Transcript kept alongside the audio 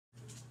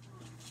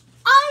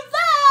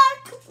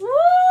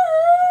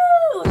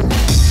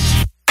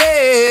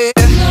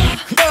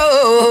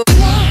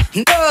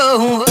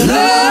No.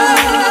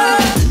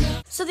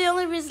 So the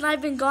only reason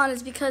I've been gone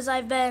is because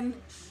I've been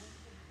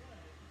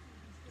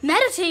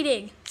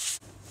meditating.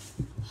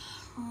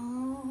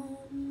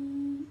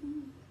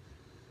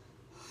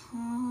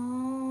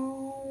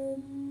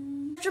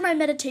 After my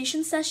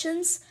meditation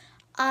sessions,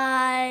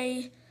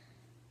 I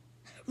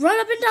run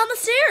up and down the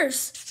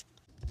stairs.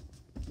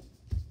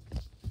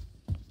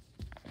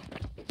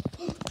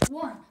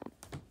 1.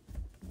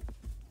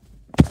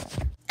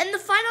 And the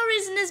final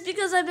reason is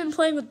because I've been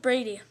playing with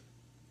Brady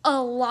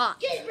a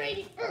lot. Get it,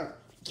 Brady!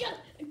 Get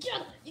it!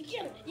 You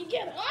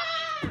get it!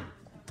 Ah!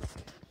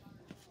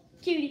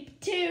 Cutie,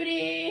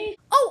 tootie!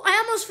 Oh,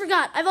 I almost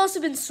forgot. I've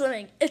also been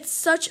swimming. It's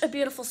such a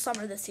beautiful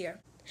summer this year.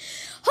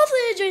 Hopefully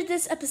you enjoyed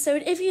this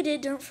episode. If you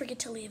did, don't forget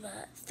to leave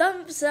a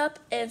thumbs up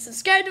and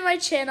subscribe to my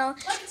channel.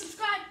 Like and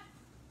subscribe!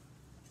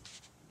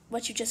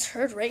 What you just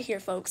heard right here,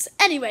 folks.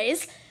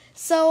 Anyways,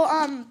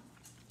 so,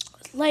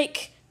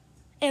 like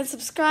and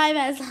subscribe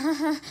as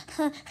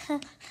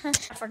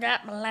I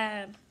forgot my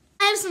line.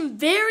 I have some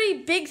very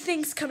big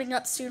things coming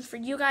up soon for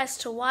you guys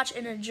to watch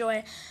and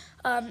enjoy.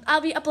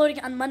 I'll be uploading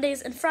on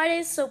Mondays and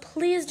Fridays, so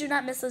please do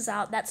not miss those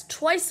out. That's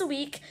twice a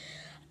week.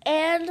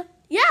 And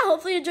yeah,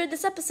 hopefully you enjoyed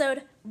this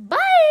episode. Bye!